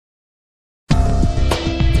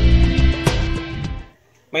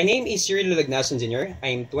My name is Cirilo Lagnason Jr.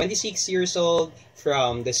 I'm 26 years old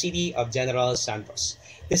from the city of General Santos.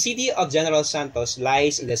 The city of General Santos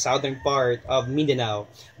lies in the southern part of Mindanao,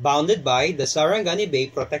 bounded by the Sarangani Bay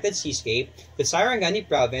Protected Seascape, the Sarangani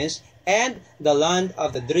Province, and the land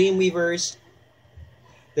of the Dreamweavers,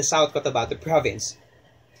 the South Cotabato Province.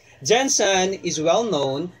 Jensen is well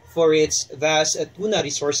known for its vast tuna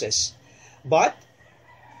resources, but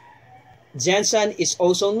Jensen is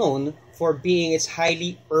also known for being its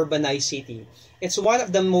highly urbanized city. It's one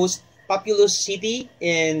of the most populous city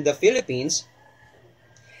in the Philippines,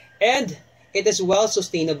 and it is well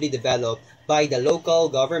sustainably developed by the local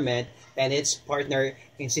government and its partner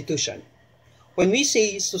institution. When we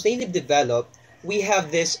say sustainably developed, we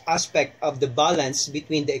have this aspect of the balance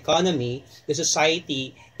between the economy, the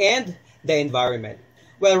society, and the environment.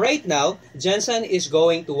 Well, right now, Jensen is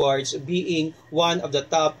going towards being one of the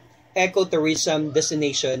top ecotourism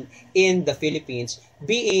destination in the Philippines,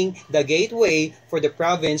 being the gateway for the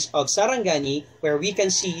province of Sarangani, where we can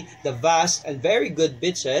see the vast and very good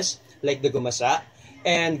beaches like the Gumasa,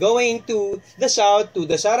 and going to the south to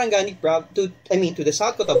the Sarangani to the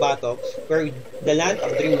South Cotabato, where the land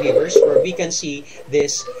of Dreamweavers, where we can see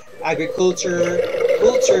this agriculture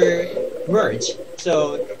culture merge.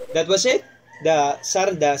 So that was it. The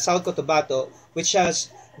South Cotabato, which has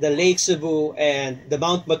the Lake Cebu and the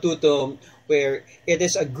Mount Matutum, where it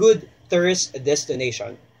is a good tourist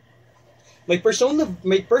destination. My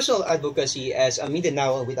personal advocacy as a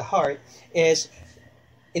Mindanao with a heart is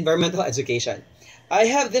environmental education. I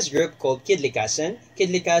have this group called Lagnason.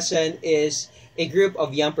 Lagnason is a group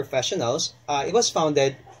of young professionals. It was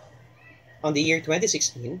founded on the year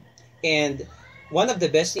 2016, and one of the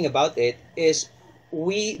best thing about it is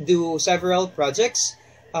we do several projects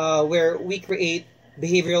where we create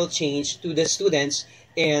behavioral change to the students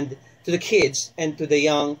and to the kids and to the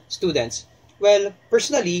young students. Well,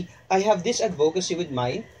 personally, I have this advocacy with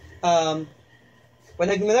mine.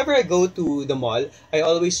 Whenever I go to the mall, I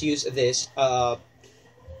always use this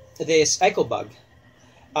eco bag.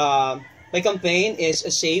 My campaign is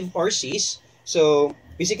Save or Seize. So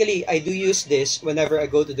basically, I do use this whenever I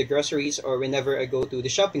go to the groceries or whenever I go to the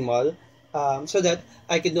shopping mall, so that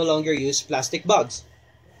I can no longer use plastic bags.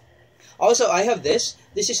 Also, I have this.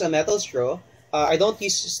 This is a metal straw. I don't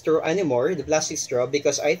use straw anymore, the plastic straw,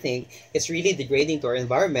 because I think it's really degrading to our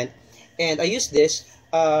environment. And I use this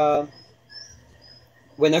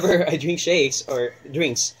whenever I drink shakes or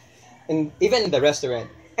drinks, and even in the restaurant.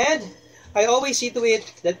 And I always see to it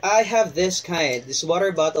that I have this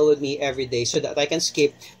water bottle with me every day so that I can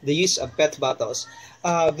skip the use of PET bottles.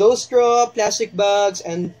 Those straw, plastic bags,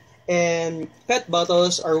 and PET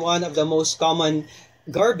bottles are one of the most common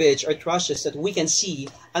garbage or trashes that we can see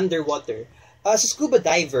underwater. As a scuba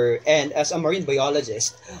diver and as a marine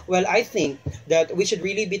biologist, well, I think that we should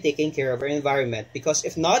really be taking care of our environment, because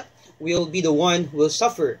if not, we'll be the one who will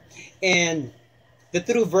suffer. And the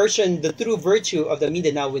true virtue of the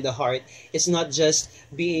Mindanao with the heart is not just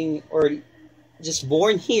being or just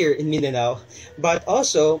born here in Mindanao, but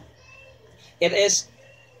also there's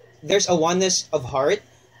a oneness of heart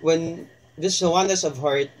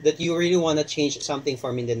that you really want to change something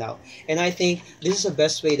for Mindanao. And I think this is the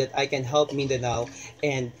best way that I can help Mindanao,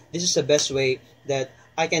 and this is the best way that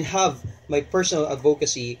I can have my personal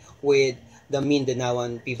advocacy with the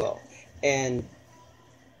Mindanaoan people. And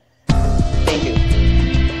thank you.